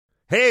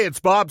Hey, it's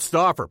Bob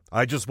Stauffer.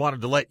 I just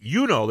wanted to let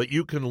you know that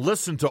you can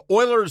listen to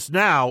Oilers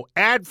Now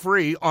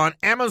ad-free on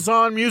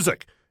Amazon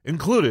Music,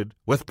 included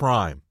with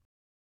Prime.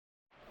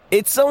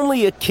 It's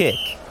only a kick,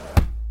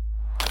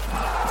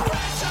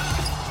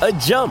 a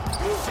jump,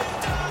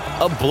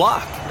 a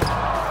block.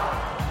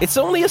 It's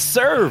only a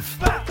serve.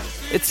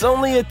 It's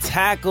only a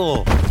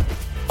tackle,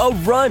 a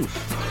run.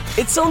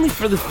 It's only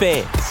for the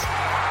fans.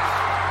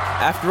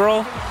 After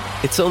all,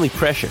 it's only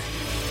pressure.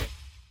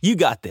 You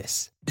got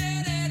this.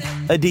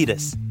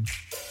 Adidas.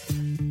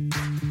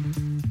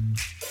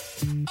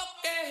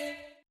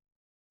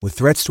 With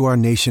threats to our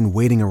nation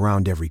waiting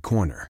around every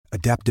corner,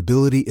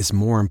 adaptability is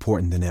more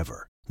important than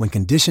ever. When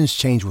conditions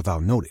change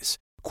without notice,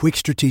 quick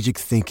strategic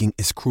thinking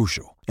is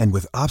crucial. And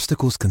with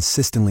obstacles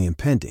consistently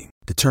impending,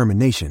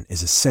 determination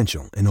is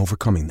essential in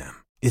overcoming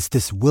them. It's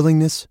this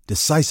willingness,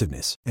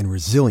 decisiveness, and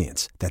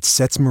resilience that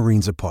sets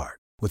Marines apart.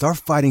 With our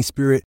fighting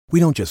spirit, we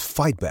don't just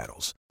fight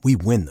battles, we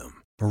win them.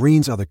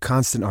 Marines are the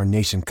constant our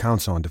nation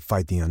counts on to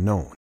fight the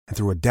unknown. And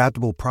through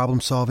adaptable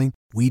problem solving,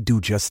 we do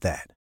just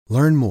that.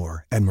 Learn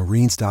more at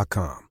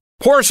marines.com.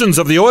 Portions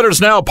of the Oilers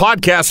Now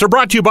podcast are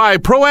brought to you by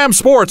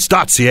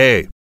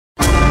ProAmSports.ca.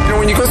 You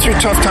know, when you go through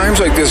tough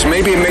times like this,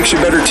 maybe it makes you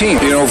a better team.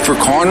 You know, for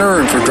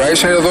Connor and for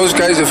Draisaitl, those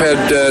guys have had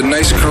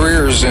nice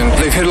careers, and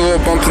they've hit a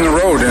little bump in the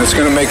road, and it's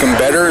going to make them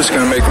better, it's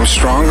going to make them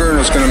stronger, and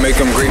it's going to make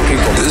them great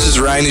people. This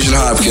is Ryan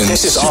Nugent-Hopkins.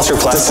 This is Oscar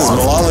Platform. This is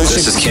Bilal Lucic.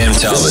 This is Cam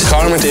Talbot. This is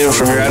Connor McDavid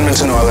from your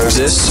Edmonton Oilers.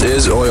 This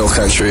is Oil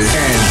Country.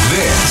 And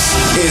this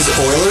is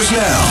Oilers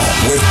Now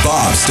with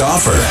Bob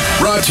Stauffer.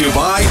 Brought to you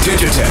by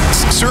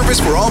Digitex. Service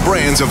for all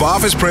brands of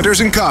office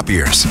printers and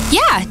copiers.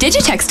 Yeah,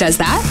 Digitex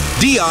does that.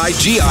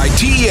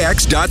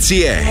 digitex.ca.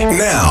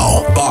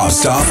 Now, Bob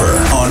Stauffer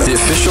on the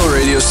official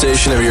radio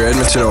station of your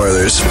Edmonton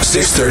Oilers,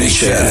 630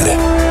 CHED.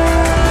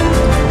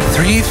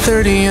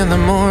 3:30 in the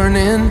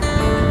morning,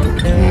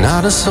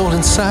 not a soul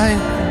in sight.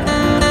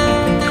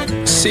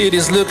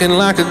 City's looking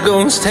like a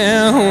ghost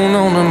town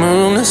on a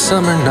moonless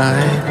summer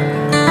night.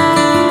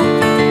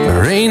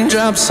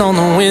 Raindrops on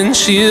the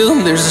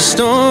windshield, there's a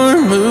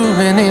storm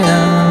moving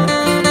in.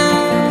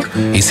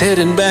 He's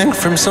heading back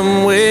from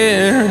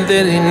somewhere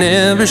that he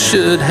never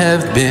should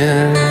have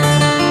been.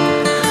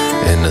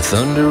 And the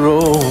thunder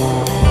rolls,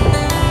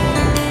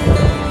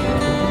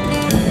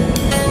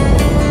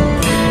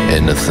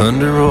 and the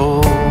thunder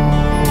rolls.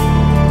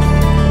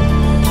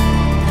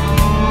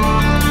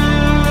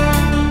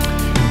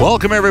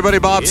 Welcome, everybody.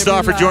 Bob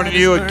Stauffer joining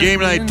you at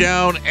game night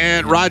down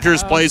at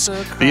Rogers Place.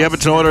 The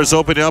Edmonton Oilers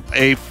opening up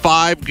a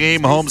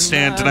 5-game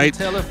homestand tonight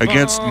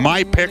against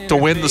my pick to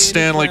win the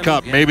Stanley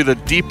Cup. Maybe the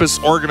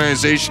deepest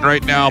organization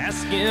right now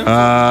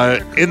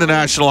in the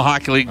National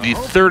Hockey League, the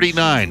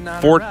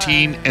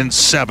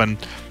 39-14-7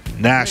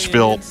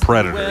 Nashville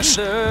Predators.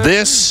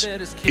 This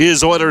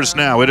is Oilers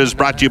Now. It is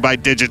brought to you by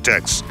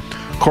Digitex.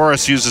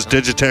 Chorus uses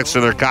Digitex for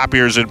their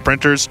copiers and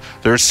printers.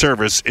 Their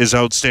service is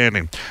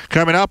outstanding.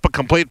 Coming up, a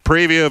complete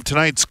preview of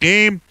tonight's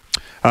game.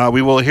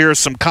 We will hear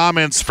some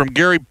comments from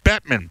Gary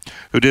Bettman,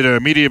 who did a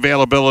media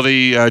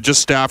availability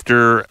just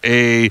after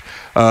a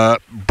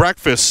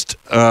breakfast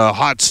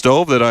hot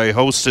stove that I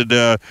hosted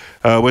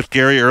with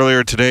Gary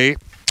earlier today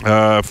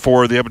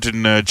for the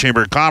Edmonton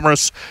Chamber of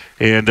Commerce.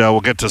 And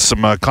we'll get to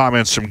some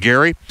comments from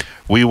Gary.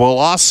 We will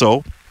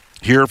also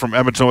hear from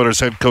Edmonton Oilers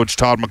head coach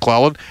Todd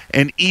McLellan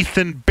and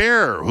Ethan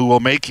Bear, who will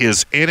make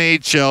his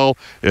NHL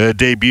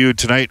debut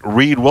tonight.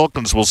 Reed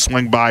Wilkins will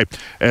swing by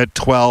at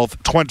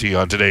 12:20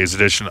 on today's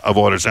edition of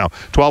Oilers Now.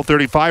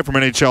 12:35 from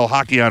NHL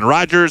Hockey on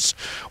Rogers.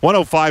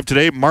 1:05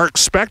 today, Mark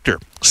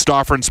Spector.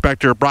 Stauffer and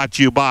Spector brought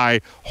to you by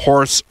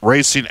Horse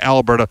Racing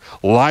Alberta.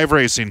 Live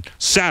racing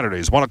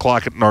Saturdays, 1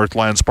 o'clock at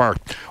Northlands Park.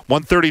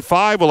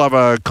 1:35, we'll have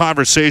a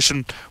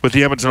conversation with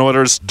the Edmonton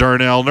Oilers'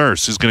 Darnell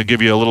Nurse, who's going to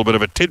give you a little bit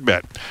of a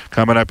tidbit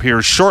coming up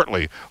here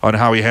shortly on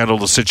how he handled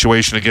the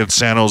situation against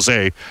San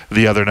Jose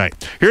the other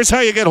night. Here's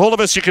how you get hold of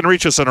us. You can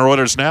reach us on our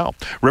Oilers Now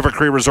River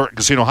Cree Resort and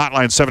Casino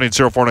Hotline,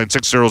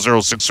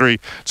 780-496-0063.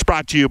 It's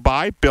brought to you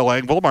by Bill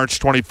Engvall, March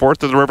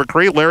 24th at the River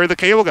Cree, Larry the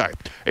Cable Guy.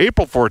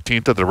 April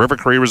 14th at the River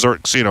Cree Resort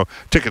and Casino.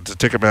 Tickets at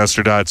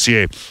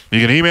Ticketmaster.ca.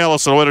 You can email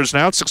us at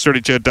OilersNow at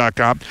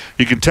 630ched.com.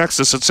 You can text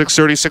us at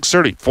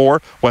 630-630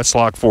 for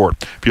Westlock Ford.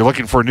 If you're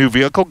looking for a new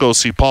vehicle, go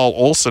see Paul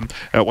Olson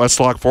at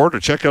Westlock Ford or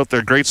check out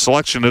their great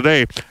selection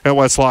today at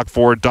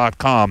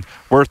westlockford.com.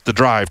 Worth the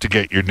drive to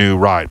get your new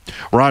ride.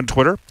 We're on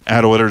Twitter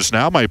at Oilers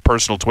Now. My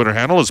personal Twitter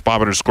handle is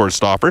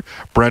Bob_Stauffer.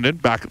 Brendan,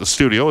 back at the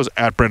studio, is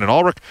at Brendan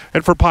Ulrich.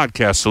 And for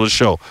podcasts of the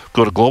show,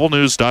 go to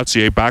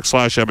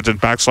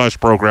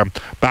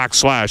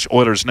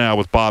globalnews.ca/Edmonton/program/Oilers Now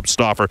with Bob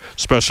Stauffer.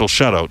 Special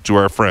shout out to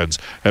our friends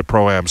at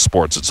Pro-Am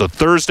Sports. It's a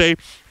Thursday,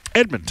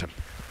 Edmonton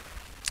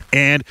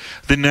and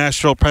the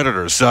Nashville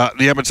Predators, the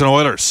Edmonton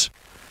Oilers.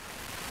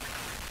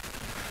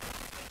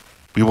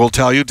 We will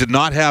tell you, did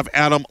not have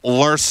Adam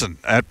Larsson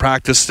at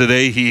practice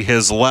today. He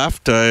has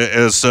left,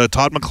 as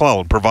Todd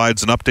McLellan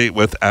provides an update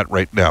with at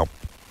right now.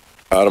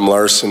 Adam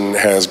Larson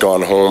has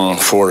gone home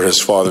for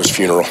his father's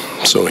funeral,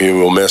 so he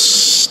will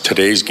miss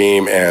today's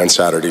game and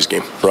Saturday's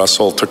game.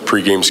 Russell took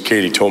pregame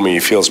skate. He told me he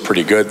feels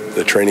pretty good.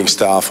 The training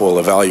staff will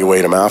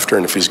evaluate him after,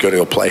 and if he's good,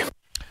 he'll play.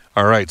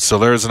 All right, so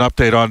there's an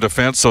update on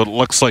defense. So it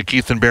looks like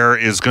Ethan Bear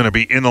is going to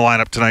be in the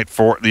lineup tonight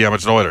for the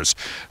Edmonton Oilers.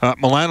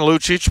 Milan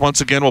Lucic,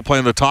 once again, will play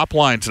in the top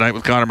line tonight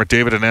with Connor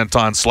McDavid and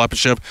Anton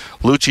Slepyshev.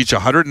 Lucic,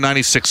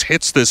 196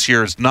 hits this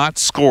year, has not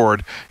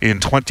scored in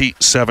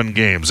 27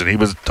 games.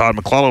 And Todd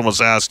McClellan was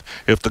asked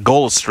if the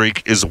goal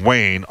streak is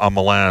weighing on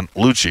Milan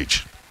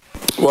Lucic.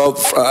 Well,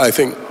 I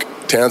think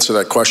to answer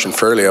that question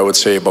fairly, I would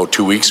say about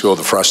 2 weeks ago,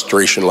 the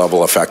frustration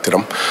level affected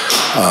him.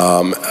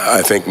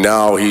 I think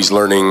now he's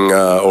learning,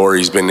 or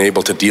he's been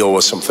able to deal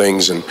with some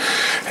things and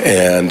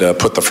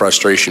put the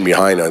frustration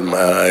behind him.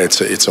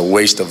 It's a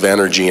waste of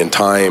energy and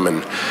time,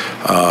 and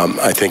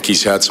I think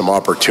he's had some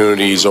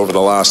opportunities over the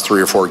last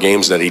 3 or 4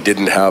 games that he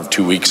didn't have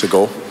 2 weeks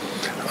ago.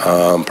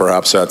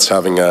 Perhaps that's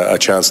having a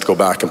chance to go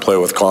back and play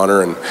with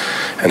Connor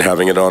and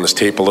having it on his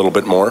tape a little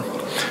bit more.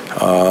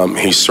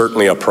 He's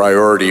certainly a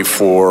priority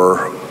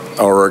for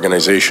our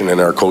organization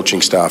and our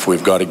coaching staff.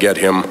 We've got to get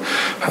him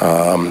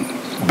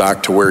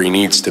back to where he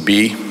needs to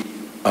be.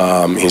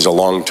 He's a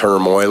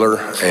long-term Oiler,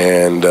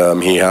 and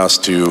he has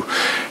to,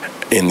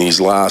 in these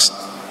last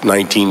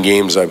 19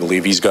 games, I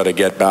believe, he's got to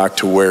get back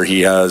to where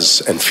he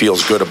has and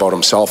feels good about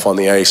himself on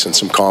the ice and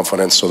some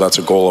confidence, so that's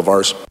a goal of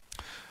ours.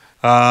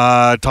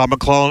 Tom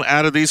McClellan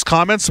added these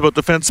comments about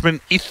defenseman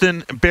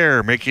Ethan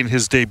Bear making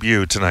his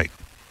debut tonight.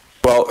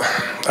 Well,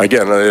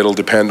 again, it'll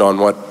depend on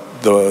what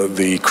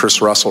the Chris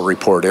Russell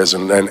report is,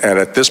 and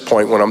at this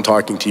point when I'm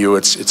talking to you,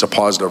 it's a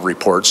positive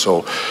report,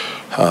 so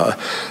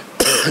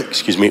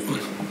excuse me,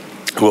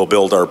 we'll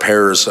build our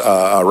pairs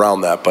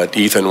around that, but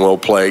Ethan will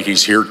play.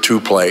 He's here to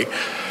play.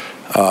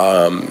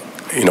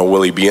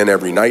 Will he be in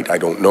every night? I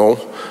don't know,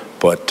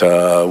 but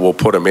we'll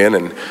put him in,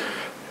 and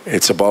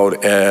it's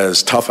about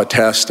as tough a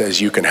test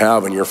as you can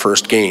have in your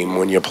first game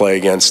when you play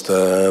against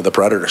the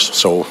Predators,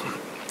 so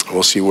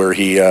we'll see where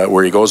he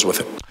goes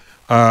with it.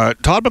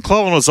 Todd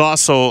McClellan was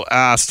also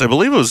asked, I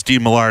believe it was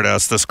Dean Millard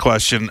asked this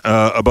question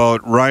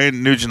about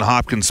Ryan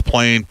Nugent-Hopkins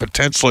playing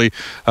potentially.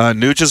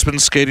 Nuge has been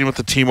skating with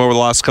the team over the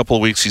last couple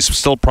of weeks. He's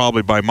still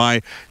probably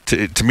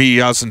to me, he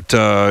hasn't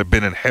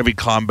been in heavy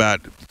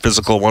combat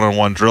physical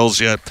one-on-one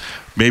drills yet.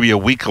 Maybe a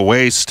week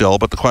away still,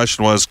 but the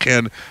question was,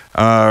 can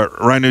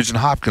Ryan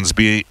Nugent-Hopkins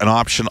be an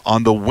option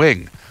on the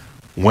wing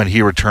when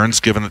he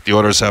returns, given that the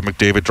Oilers have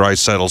McDavid,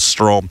 Draisaitl,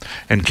 Strome,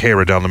 and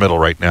Khaira down the middle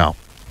right now?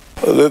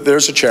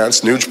 There's a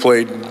chance. Nuge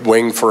played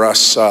wing for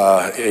us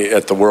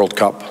at the World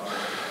Cup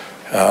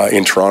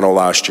in Toronto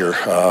last year.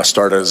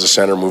 Started as a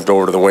center, moved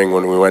over to the wing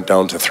when we went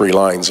down to 3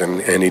 lines,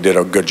 and he did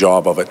a good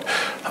job of it.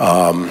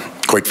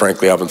 Quite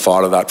frankly, I haven't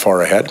thought of that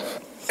far ahead.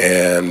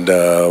 And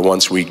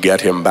once we get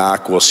him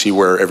back, we'll see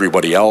where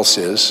everybody else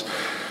is.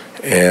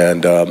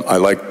 And I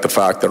like the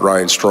fact that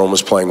Ryan Strome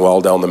is playing well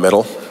down the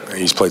middle.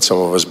 He's played some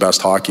of his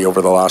best hockey over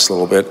the last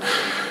little bit.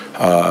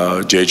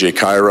 JJ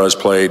Khaira has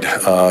played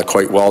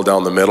quite well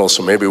down the middle,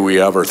 so maybe we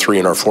have our 3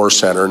 and our 4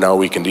 center. Now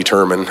we can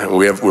determine.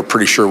 We're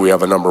pretty sure we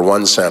have a number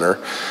 1 center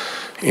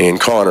in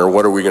Connor.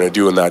 What are we going to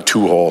do in that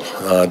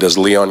 2-hole? Does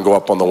Leon go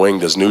up on the wing?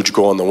 Does Nuge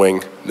go on the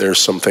wing? There's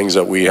some things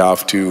that we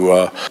have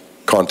to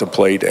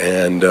contemplate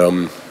and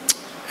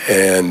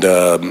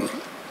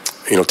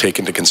take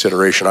into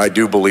consideration. I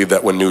do believe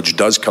that when Nuge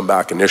does come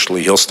back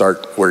initially, he'll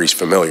start where he's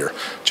familiar,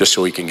 just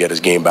so he can get his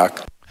game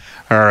back.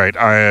 All right,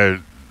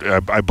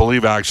 I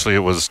believe actually it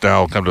was,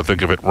 now come to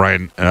think of it,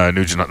 Ryan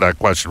Nugent, that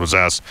question was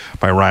asked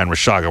by Ryan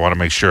Rishaga. I want to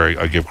make sure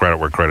I give credit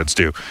where credit's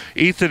due.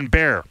 Ethan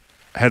Bear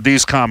had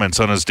these comments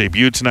on his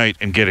debut tonight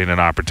and getting an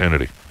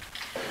opportunity.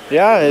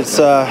 Yeah, it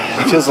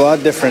feels a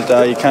lot different.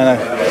 You kind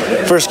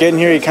of, first getting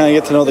here, you kind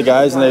of get to know the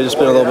guys, and they've just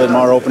been a little bit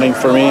more opening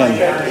for me,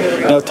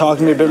 and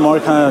talking to me a bit more,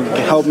 kind of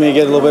helped me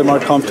get a little bit more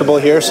comfortable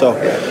here. So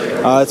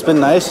it's been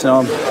nice.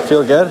 I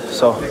feel good.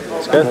 So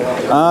it's good.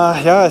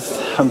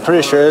 I'm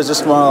pretty sure it's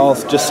just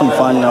some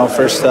fun.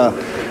 First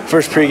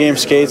pregame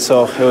skate,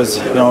 so it was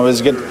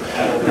good.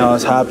 I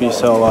was happy.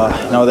 So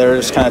they were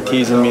just kind of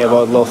teasing me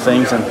about little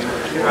things, and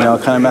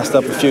kind of messed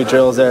up a few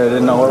drills there. I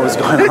didn't know what was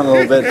going on a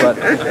little bit, but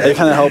they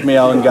kind of helped me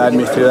out and guided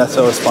me through that,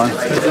 so it was fun.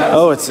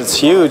 Oh, it's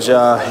huge.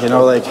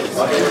 Like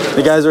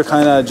the guys were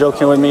kind of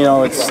joking with me.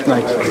 It's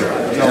like,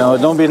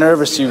 don't be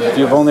nervous.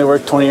 You've only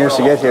worked 20 years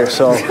to get here,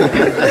 so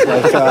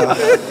it's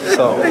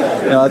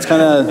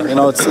kind of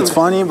it's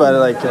funny, but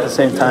like at the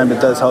same time, it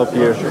does help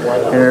your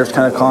nerves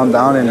kind of calm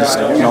down and just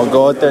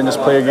go out there and just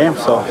play your game.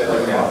 So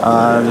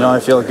I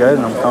feel good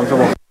and I'm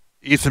comfortable.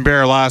 Ethan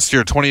Bear last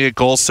year, 28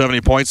 goals,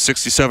 70 points,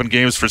 67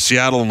 games for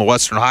Seattle in the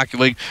Western Hockey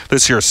League.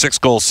 This year, 6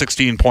 goals,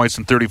 16 points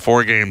in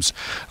 34 games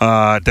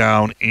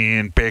down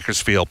in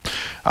Bakersfield.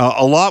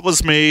 A lot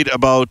was made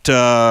about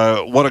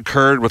what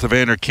occurred with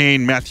Evander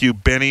Kane, Matthew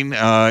Benning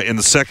in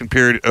the second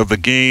period of the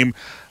game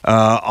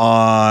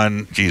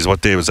on,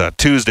 what day was that?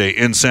 Tuesday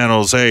in San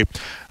Jose.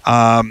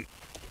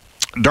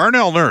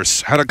 Darnell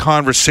Nurse had a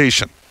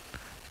conversation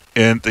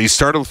And they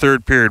started the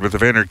third period with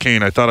Evander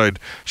Kane. I thought I'd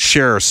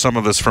share some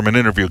of this from an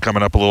interview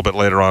coming up a little bit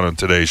later on in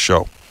today's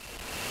show.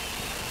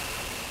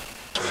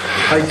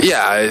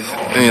 Yeah,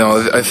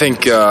 I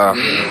think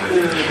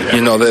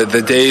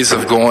the days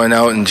of going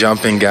out and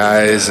jumping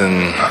guys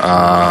and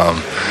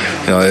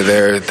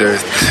they're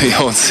you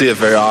don't see it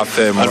very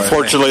often.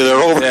 Unfortunately, they're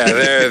over.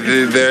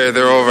 Yeah,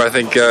 they're over. I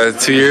think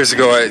 2 years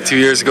ago I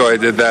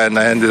did that and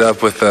I ended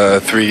up with a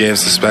 3-game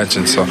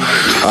suspension. So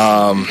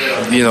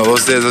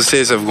those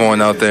days of going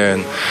out there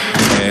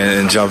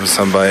and jumping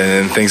somebody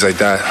and things like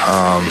that,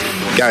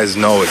 guys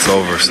know it's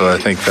over. So I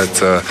think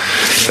that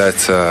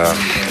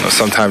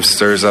sometimes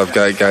stirs up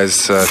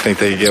guys think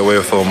they can get away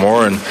with a little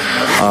more, and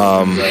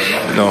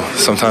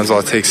sometimes all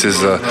it takes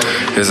is a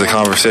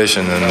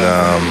conversation,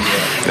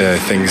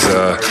 and things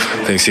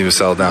seem to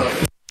settle down.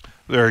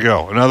 There you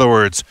go. In other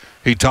words,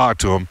 he talked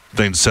to him,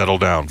 things settle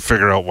down,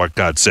 figure out what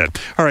God said.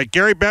 All right,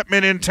 Gary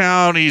Bettman in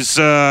town. He's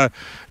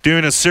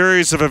doing a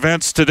series of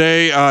events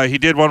today. He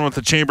did one with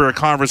the Chamber of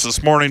Commerce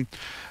this morning,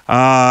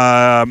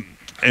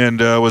 and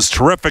was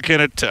terrific in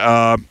it.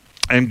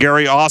 And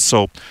Gary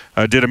also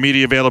did a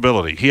media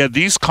availability. He had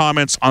these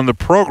comments on the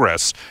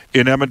progress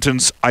in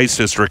Edmonton's Ice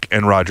District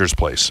and Rogers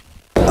Place.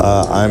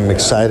 I'm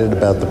excited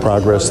about the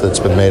progress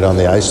that's been made on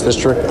the Ice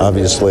District.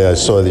 Obviously, I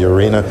saw the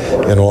arena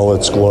in all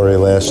its glory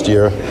last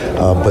year,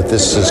 but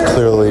this has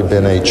clearly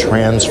been a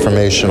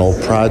transformational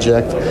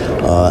project,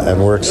 and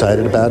we're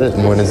excited about it.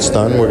 And when it's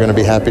done, we're going to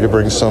be happy to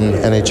bring some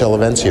NHL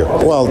events here.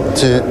 Well,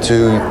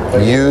 to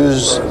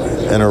use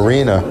an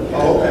arena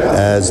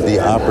as the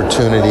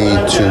opportunity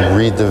to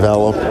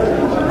redevelop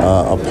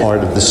a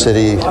part of the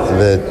city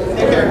that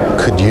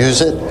could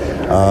use it,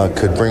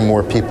 could bring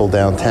more people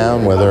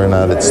downtown, whether or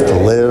not it's to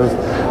live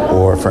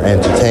or for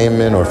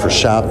entertainment or for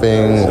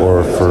shopping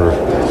or for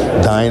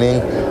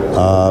dining.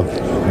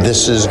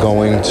 This is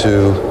going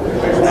to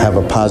have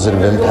a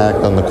positive impact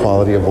on the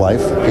quality of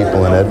life for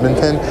people in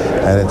Edmonton,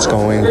 and it's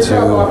going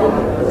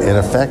to, in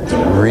effect,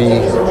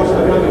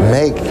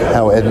 remake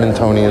how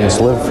Edmontonians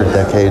live for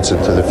decades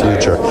into the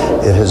future.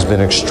 It has been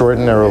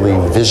extraordinarily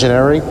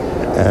visionary,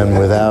 and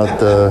without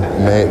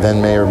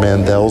then Mayor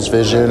Mandel's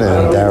vision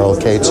and Daryl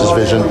Cates'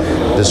 vision,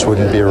 this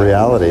wouldn't be a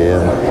reality.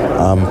 And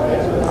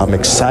I'm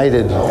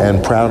excited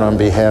and proud on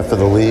behalf of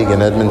the league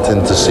in Edmonton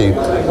to see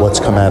what's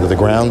come out of the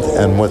ground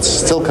and what's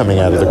still coming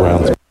out of the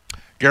ground.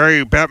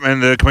 Gary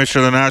Bettman, the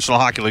commissioner of the National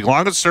Hockey League,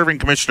 longest-serving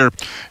commissioner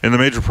in the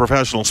major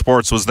professional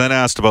sports, was then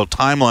asked about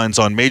timelines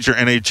on major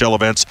NHL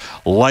events,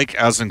 like,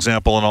 as an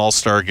example, an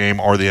All-Star game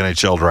or the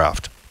NHL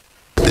Draft.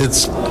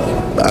 It's,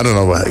 I don't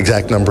know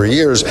exact number of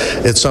years.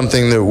 It's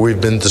something that we've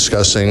been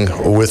discussing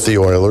with the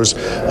Oilers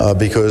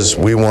because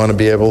we want to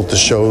be able to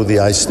show the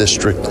Ice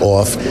District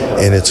off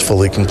in its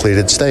fully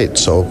completed state.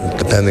 So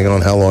depending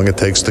on how long it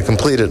takes to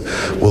complete it,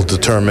 we'll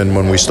determine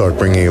when we start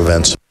bringing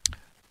events.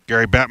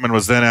 Gary Bettman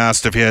was then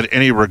asked if he had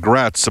any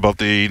regrets about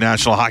the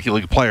National Hockey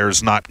League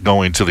players not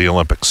going to the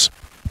Olympics.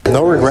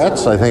 No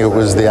regrets. I think it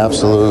was the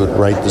absolute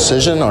right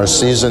decision. Our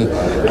season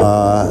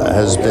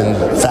has been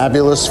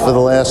fabulous for the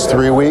last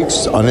 3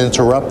 weeks,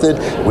 uninterrupted.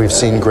 We've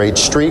seen great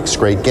streaks,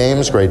 great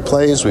games, great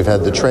plays. We've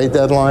had the trade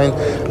deadline.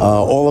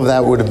 All of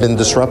that would have been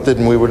disrupted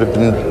and we would have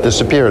been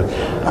disappeared.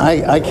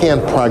 I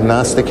can't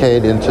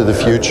prognosticate into the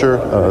future.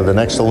 The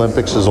next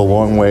Olympics is a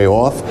long way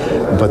off,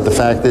 but the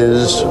fact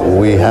is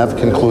we have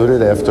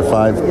concluded after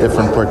 5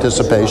 different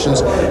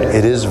participations,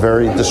 it is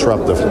very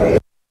disruptive.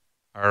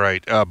 All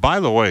right. By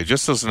the way,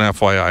 just as an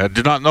FYI, I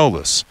did not know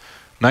this.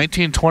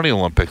 1920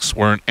 Olympics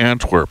were in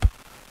Antwerp.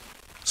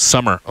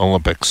 Summer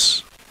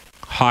Olympics.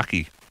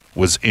 Hockey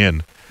was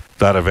in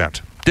that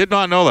event. Did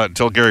not know that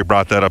until Gary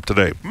brought that up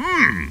today.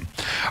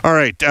 All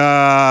right.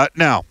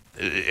 Now,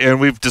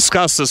 and we've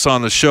discussed this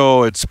on the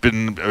show. It's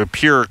been a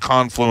pure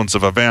confluence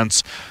of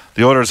events.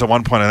 The Oilers at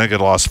one point, I think,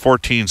 had lost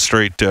 14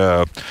 straight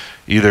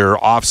either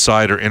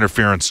offside or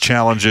interference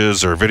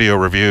challenges or video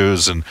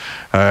reviews. And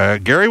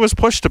Gary was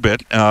pushed a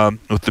bit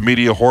with the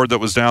media horde that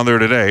was down there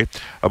today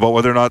about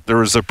whether or not there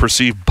was a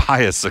perceived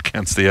bias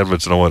against the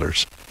Edmonton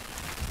Oilers.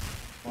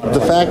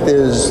 The fact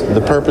is,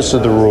 the purpose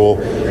of the rule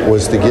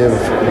was to give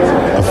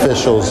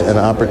officials an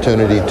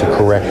opportunity to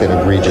correct an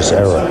egregious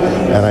error.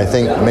 And I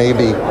think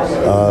maybe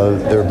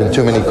there have been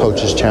too many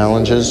coaches'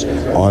 challenges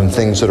on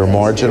things that are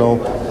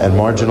marginal, and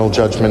marginal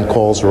judgment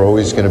calls are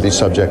always going to be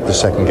subject to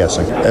second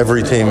guessing.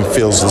 Every team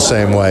feels the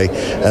same way,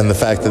 and the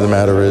fact of the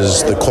matter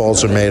is the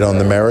calls are made on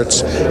the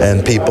merits,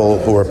 and people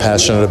who are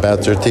passionate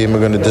about their team are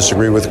going to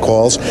disagree with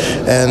calls.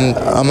 And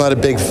I'm not a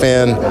big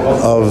fan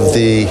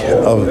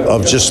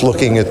of just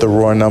looking at the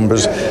raw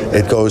numbers.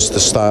 It goes to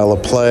style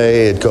of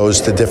play, it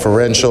goes to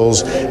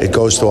differentials, it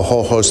goes to a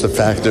whole host of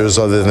factors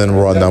other than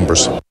raw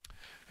numbers.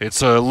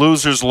 It's a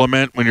loser's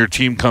lament when your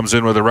team comes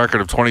in with a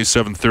record of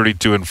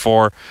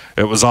 27-32-4.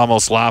 It was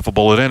almost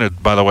laughable. It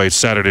ended, by the way,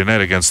 Saturday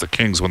night against the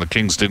Kings when the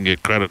Kings didn't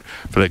get credit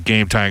for that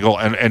game-tying goal.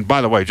 And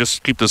by the way,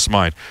 just keep this in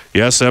mind.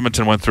 Yes,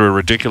 Edmonton went through a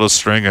ridiculous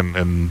string,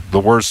 and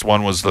the worst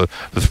one was,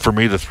 for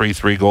me, the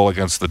 3-3 goal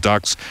against the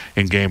Ducks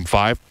in Game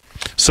 5.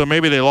 So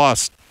maybe they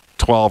lost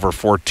 12 or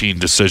 14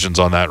 decisions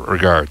on that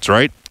regards,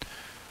 right?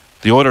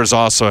 The Oilers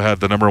also had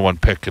the number 1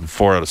 pick in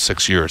 4 out of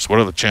 6 years. What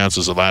are the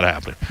chances of that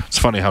happening? It's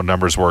funny how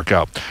numbers work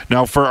out.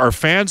 Now, for our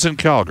fans in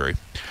Calgary,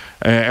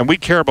 and we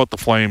care about the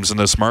Flames in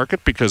this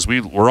market because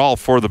we're all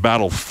for the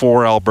battle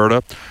for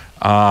Alberta.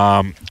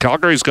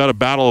 Calgary's got a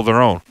battle of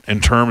their own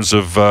in terms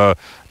of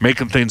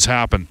making things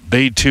happen.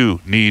 They, too,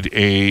 need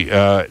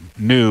a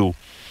new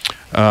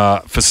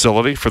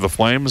facility for the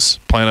Flames,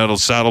 playing out of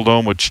Saddle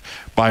Dome, which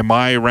by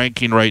my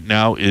ranking right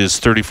now is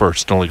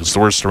 31st. Only it's the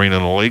worst arena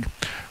in the league.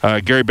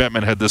 Gary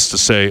Bettman had this to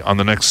say on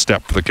the next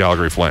step for the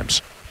Calgary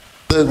Flames.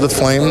 The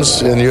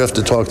Flames, and you have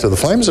to talk to the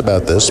Flames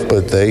about this,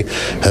 but they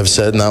have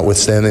said,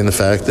 notwithstanding the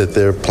fact that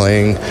they're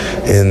playing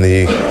in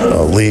the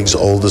league's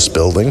oldest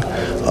building,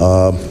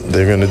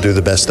 they're going to do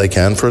the best they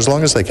can for as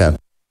long as they can.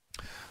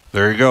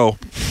 There you go.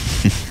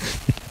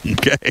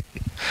 Okay.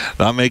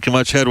 Not making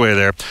much headway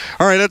there.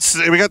 All right,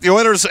 we got the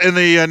Oilers and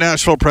the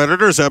Nashville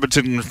Predators.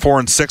 Edmonton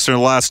 4-6 in their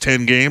last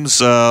 10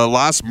 games.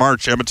 Last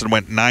March, Edmonton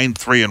went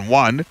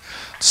 9-3-1.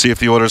 See if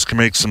the Oilers can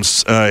make some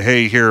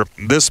hay here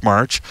this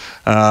March.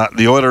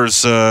 The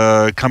Oilers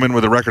come in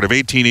with a record of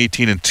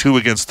 18-18-2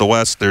 against the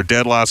West. They're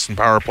dead last in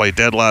power play,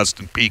 dead last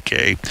in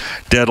PK,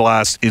 dead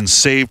last in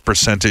save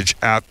percentage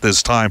at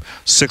this time.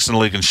 6th in the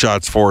league in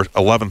shots for,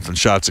 11th in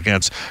shots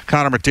against.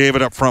 Connor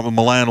McDavid up front with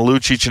Milan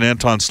Lucic and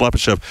Anton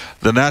Slepyshev.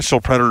 The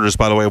Nashville Predators,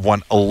 by the way, have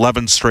won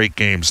 11 straight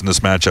games in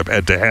this matchup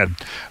head-to-head.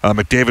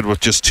 McDavid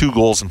with just 2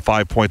 goals and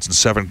 5 points in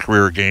 7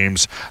 career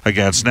games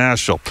against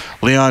Nashville.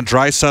 Leon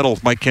Draisaitl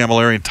with Mike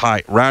Camilleri and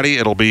Ty Ratty.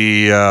 It'll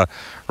be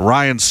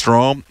Ryan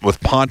Strome with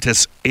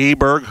Pontus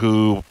Aberg,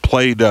 who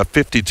played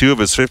 52 of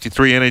his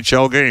 53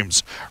 NHL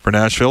games for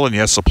Nashville. And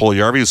Jesse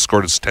Puljujarvi, who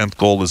scored his 10th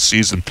goal this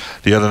season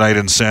the other night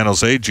in San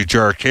Jose.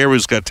 Jujhar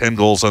Khaira's got 10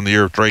 goals on the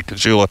year of Drake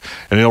Caggiula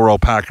and Ilro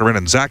Pakarin.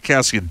 And Zach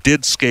Kassian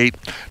did skate,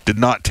 did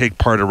not take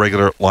part in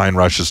regular line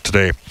rushes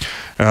today.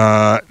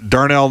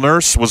 Darnell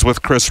Nurse was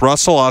with Chris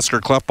Russell.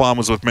 Oscar Klefbom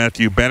was with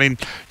Matthew Benning.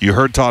 You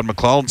heard Todd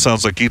McLellan.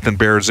 Sounds like Ethan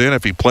Bear's in.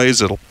 If he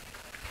plays, it'll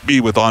be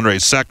with Andre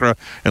Sekera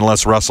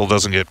unless Russell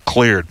doesn't get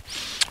cleared.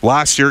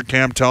 Last year,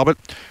 Cam Talbot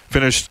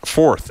finished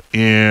 4th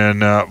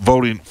in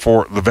voting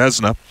for the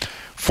Vezina.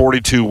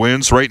 42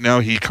 wins. Right now,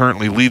 he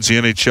currently leads the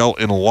NHL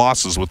in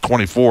losses with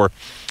 24.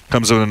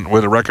 Comes in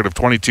with a record of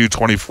 22,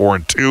 24,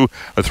 and 2,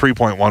 a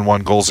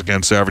 3.11 goals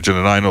against average and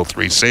a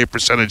 9.03 save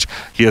percentage.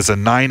 He has a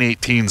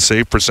 9.18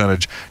 save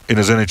percentage in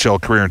his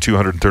NHL career in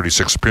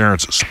 236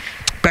 appearances.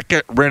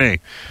 Beckett Rinne.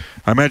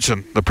 I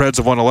mentioned the Preds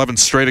have won 11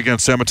 straight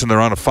against Edmonton. They're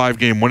on a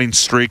 5-game winning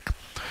streak.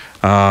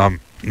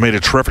 Made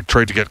a terrific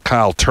trade to get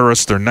Kyle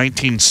Turris. They're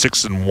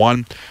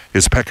 19-6-1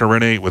 is Pekka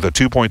Rinne with a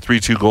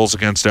 2.32 goals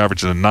against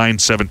average and a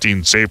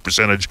 9.17 save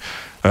percentage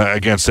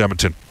against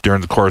Edmonton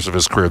during the course of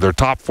his career. Their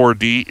top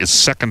 4D is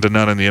second to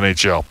none in the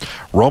NHL.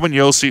 Roman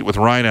Josi with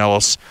Ryan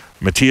Ellis,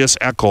 Matthias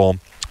Ekholm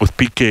with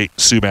PK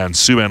Subban.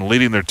 Subban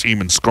leading their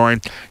team in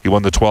scoring. He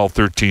won the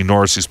 12-13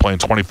 Norris. He's playing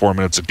 24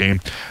 minutes a game.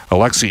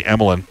 Alexei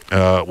Emelin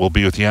will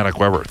be with Yannick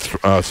Weber.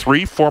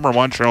 3 former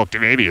Montreal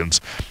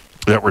Canadiens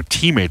that were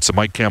teammates of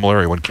Mike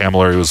Camilleri when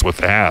Camilleri was with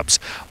the Habs.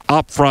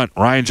 Up front,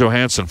 Ryan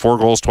Johansson, 4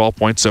 goals, 12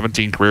 points,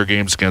 17 career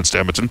games against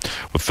Edmonton,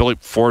 with Philip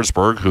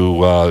Forsberg,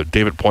 who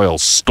David Poile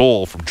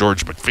stole from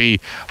George McPhee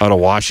out of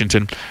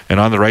Washington. And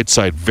on the right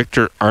side,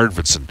 Victor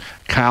Arvidsson.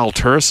 Kyle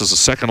Turris is a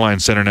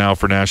second-line center now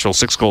for Nashville.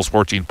 6 goals,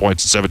 14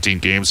 points in 17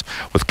 games.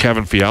 With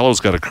Kevin Fiala,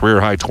 who's got a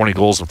career-high 20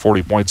 goals and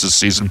 40 points this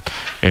season.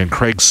 And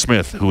Craig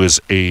Smith, who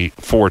is a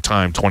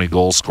 4-time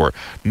 20-goal scorer.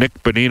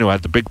 Nick Bonino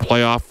had the big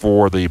playoff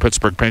for the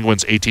Pittsburgh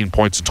Penguins, 18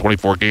 points in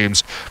 24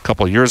 games a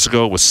couple of years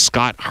ago. With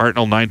Scott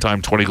Hartnell,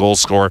 9-time 20-goal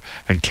scorer.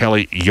 And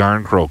Kelly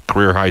Yarncroke,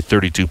 career-high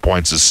 32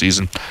 points this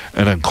season.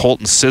 And then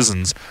Colton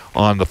Sissons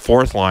on the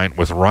 4th line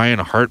with Ryan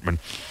Hartman,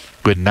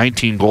 who had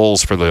 19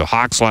 goals for the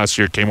Hawks last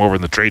year, came over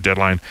in the trade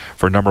deadline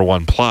for number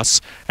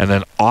 1+. And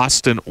then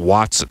Austin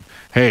Watson.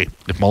 Hey,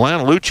 if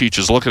Milan Lucic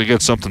is looking to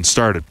get something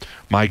started,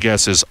 my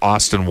guess is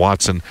Austin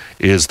Watson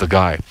is the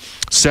guy.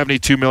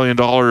 $72 million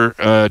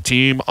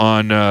team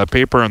on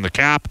paper on the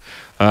cap.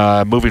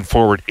 Moving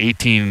forward,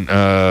 18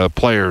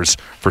 players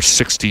for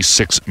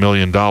 $66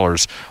 million.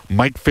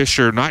 Mike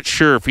Fisher, not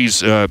sure if he's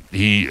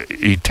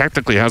he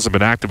technically hasn't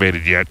been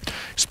activated yet.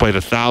 He's played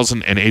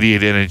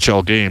 1,088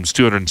 NHL games,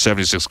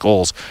 276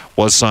 goals.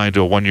 Was signed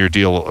to a 1-year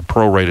deal, a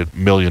prorated $1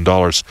 million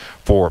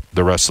for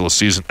the rest of the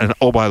season. And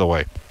oh, by the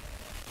way,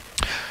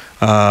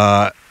 they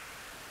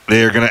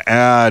are going to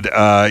add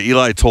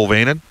Eli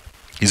Tolvanen.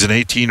 He's an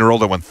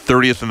 18-year-old that went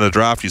 30th in the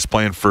draft. He's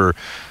playing for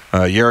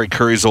Jari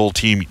Kurri's old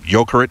team,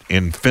 Jokerit,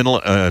 in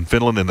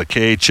Finland in the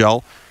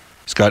KHL.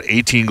 He's got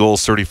 18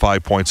 goals,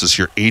 35 points this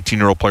year.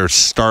 18-year-old player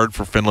starred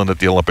for Finland at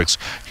the Olympics.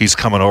 He's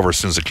coming over as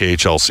soon as the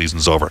KHL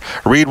season's over.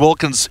 Reed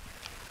Wilkins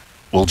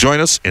will join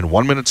us in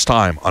 1 minute's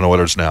time on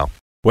Oilers Now.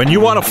 When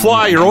you want to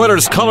fly your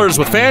Oilers colors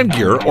with fan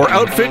gear or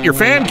outfit your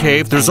fan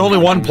cave, there's only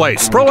one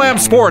place,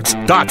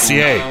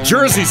 ProAmSports.ca.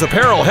 Jerseys,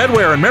 apparel,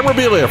 headwear, and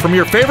memorabilia from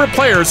your favorite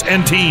players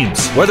and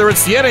teams. Whether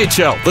it's the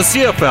NHL, the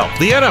CFL,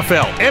 the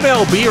NFL,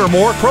 MLB, or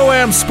more,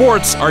 Pro-Am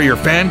Sports are your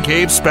fan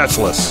cave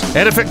specialists.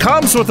 And if it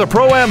comes with a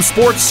Pro-Am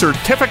Sports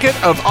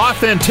Certificate of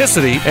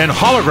Authenticity and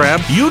hologram,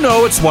 you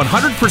know it's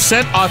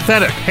 100%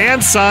 authentic,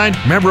 hand-signed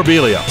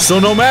memorabilia. So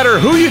no matter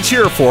who you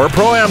cheer for,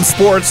 Pro-Am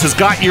Sports has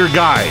got your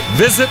guy.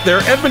 Visit their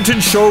Edmonton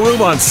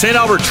showroom on St.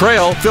 Albert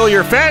Trail. Fill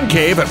your fan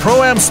cave at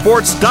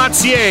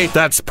ProAmSports.ca.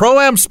 That's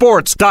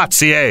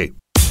ProAmSports.ca.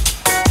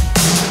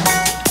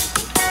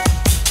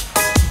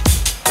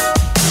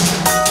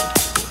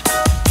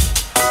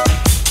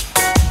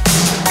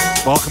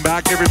 Welcome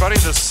back, everybody.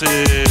 This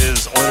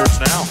is Oilers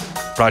Now,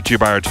 brought to you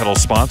by our title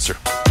sponsor.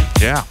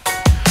 Yeah,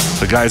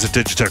 the guys at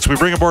Digitex. We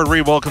bring aboard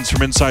Reed Wilkins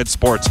from Inside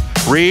Sports.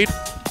 Reed,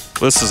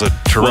 this is a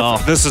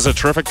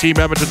terrific team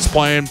Edmonton's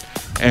playing,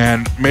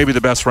 and maybe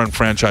the best run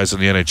franchise in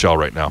the NHL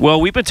right now.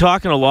 Well, we've been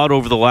talking a lot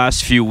over the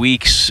last few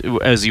weeks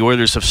as the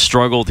Oilers have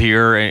struggled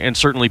here, and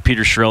certainly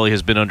Peter Chiarelli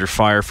has been under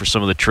fire for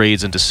some of the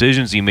trades and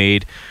decisions he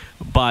made,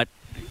 but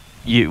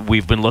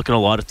we've been looking a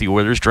lot at the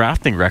Oilers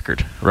drafting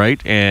record, right?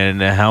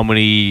 And how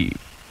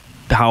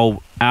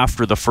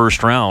after the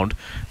first round,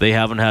 they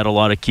haven't had a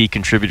lot of key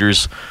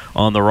contributors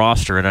on the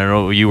roster. And I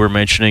know you were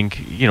mentioning,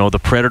 the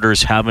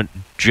Predators haven't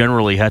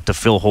generally had to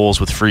fill holes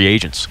with free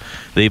agents.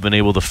 They've been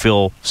able to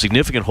fill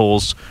significant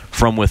holes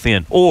from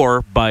within,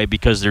 or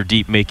because they're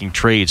deep making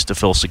trades to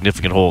fill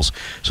significant holes.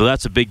 So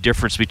that's a big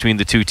difference between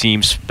the two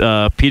teams.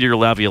 Peter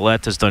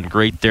Laviolette has done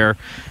great there.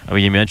 I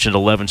mean, you mentioned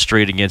 11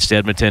 straight against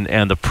Edmonton,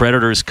 and the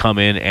Predators come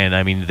in, and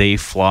I mean, they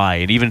fly.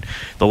 And even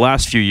the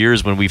last few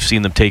years when we've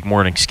seen them take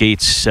morning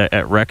skates at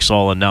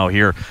Rexall and now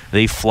here,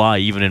 they fly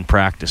even in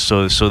practice.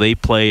 So they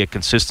play a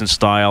consistent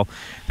style.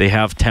 They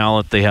have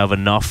talent. They have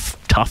enough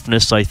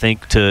toughness, I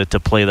think, to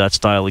play that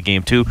style of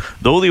game too.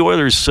 Though the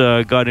Oilers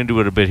got into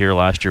it a bit here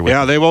last year.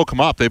 Yeah, they woke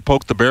them up. They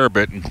poked the bear a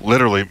bit, and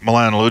literally,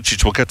 Milan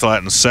Lucic, we'll get to that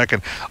in a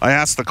second. I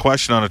asked the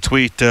question on a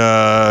tweet,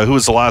 who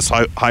was the last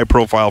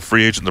high-profile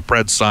free agent the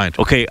Preds signed?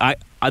 Okay, I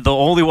the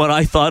only one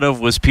I thought of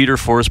was Peter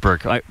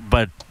Forsberg.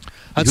 But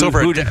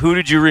who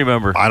did you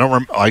remember? I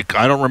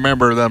don't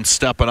remember them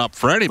stepping up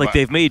for anybody. Like,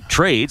 they've made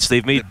trades.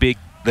 They've made big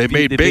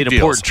deals.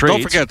 Important trades.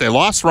 Don't forget, they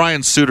lost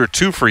Ryan Suter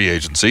to free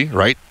agency,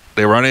 right?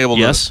 They were unable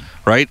to,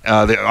 right?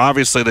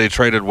 They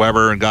traded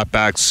Weber and got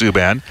back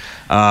Subban.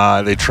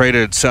 They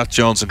traded Seth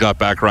Jones and got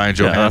back Ryan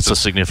Johansson. Yeah, that's a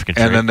significant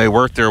trade. And then they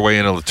worked their way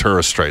into the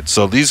Turris trade.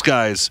 So these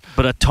guys...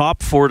 But a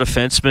top 4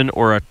 defenseman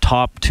or a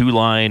top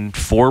 2-line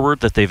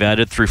forward that they've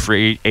added through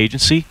free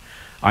agency,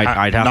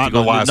 I'd have to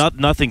go...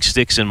 Nothing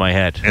sticks in my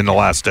head. In the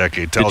last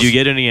decade. Did you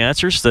get any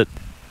answers that...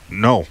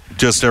 No,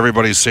 just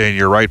everybody's saying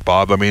you're right,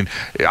 Bob. I mean,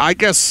 I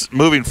guess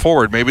moving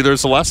forward, maybe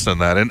there's a lesson in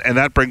that, and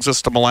that brings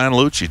us to Milan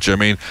Lucic. I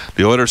mean,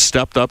 the Oilers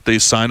stepped up; they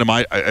signed him.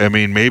 I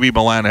mean, maybe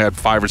Milan had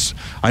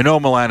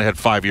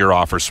 5-year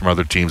offers from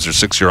other teams or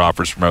 6-year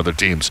offers from other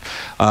teams.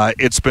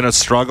 It's been a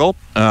struggle.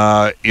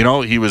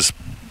 He was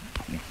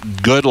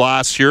good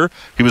last year.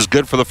 He was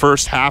good for the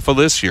first half of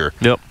this year.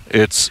 Yep.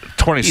 It's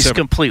 27. He's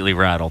completely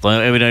rattled.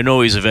 I mean, I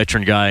know he's a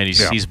veteran guy and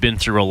he's been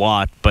through a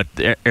lot, but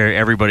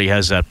everybody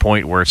has that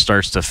point where it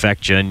starts to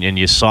affect you, and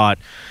you saw it.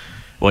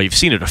 Well, you've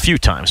seen it a few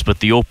times, but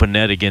the open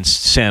net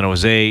against San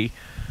Jose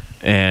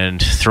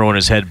and throwing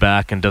his head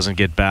back and doesn't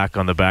get back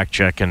on the back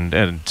check,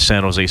 and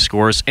San Jose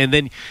scores. And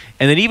then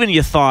even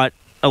you thought,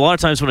 a lot of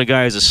times when a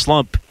guy has a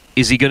slump,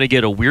 is he going to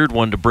get a weird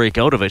one to break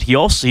out of it? He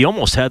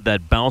almost had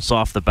that bounce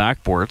off the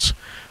backboards,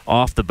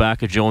 off the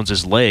back of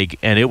Jones's leg,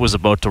 and it was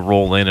about to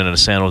roll in, and a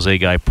San Jose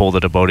guy pulled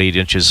it about 8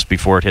 inches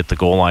before it hit the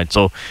goal line.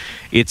 So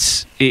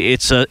it's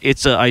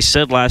I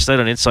said last night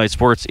on Inside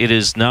Sports, it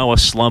is now a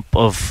slump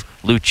of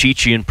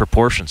Lucician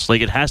proportions.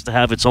 Like, it has to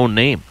have its own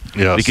name.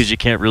 Yes. Because you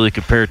can't really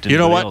compare it to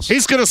anybody else.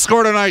 He's going to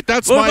score tonight.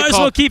 That's my call. Might as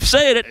well keep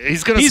saying it.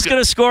 He's going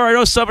to score. I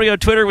know somebody on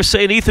Twitter was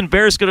saying Ethan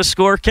Bear's going to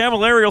score.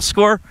 Camilleri will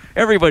score.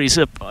 Everybody's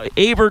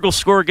Aberg will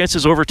score against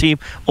his old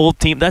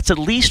team. That's at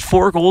least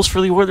 4 goals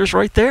for the Oilers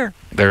right there.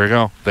 There you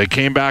go. They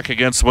came back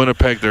against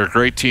Winnipeg. They're a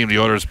great team. The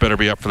Oilers better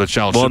be up for the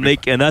challenge. Well,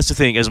 and that's the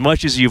thing. As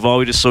much as you've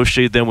always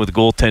associated them with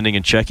goaltending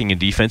and checking and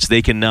defense,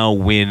 they can now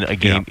win a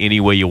game any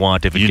way you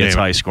want if it gets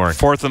high scoring.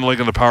 4th in the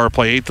league in the power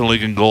play, 8th in the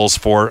league in goals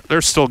for.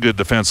 They're still good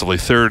defensively.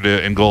 3rd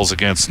in goals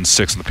against and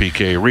 6th in the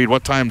PK. Reed,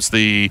 what time's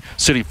the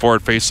City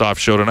Ford face-off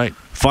show tonight?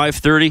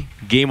 5:30.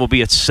 Game will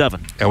be at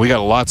 7. And we got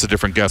lots of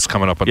different guests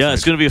coming up.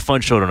 It's going to be a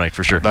fun show tonight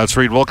for sure. That's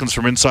Reed Wilkins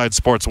from Inside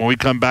Sports. When we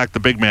come back, the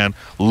big man,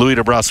 Louis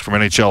DeBrusque from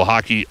NHL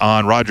Hockey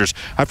on Rogers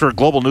after a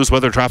global news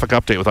weather traffic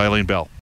update with Eileen Bell.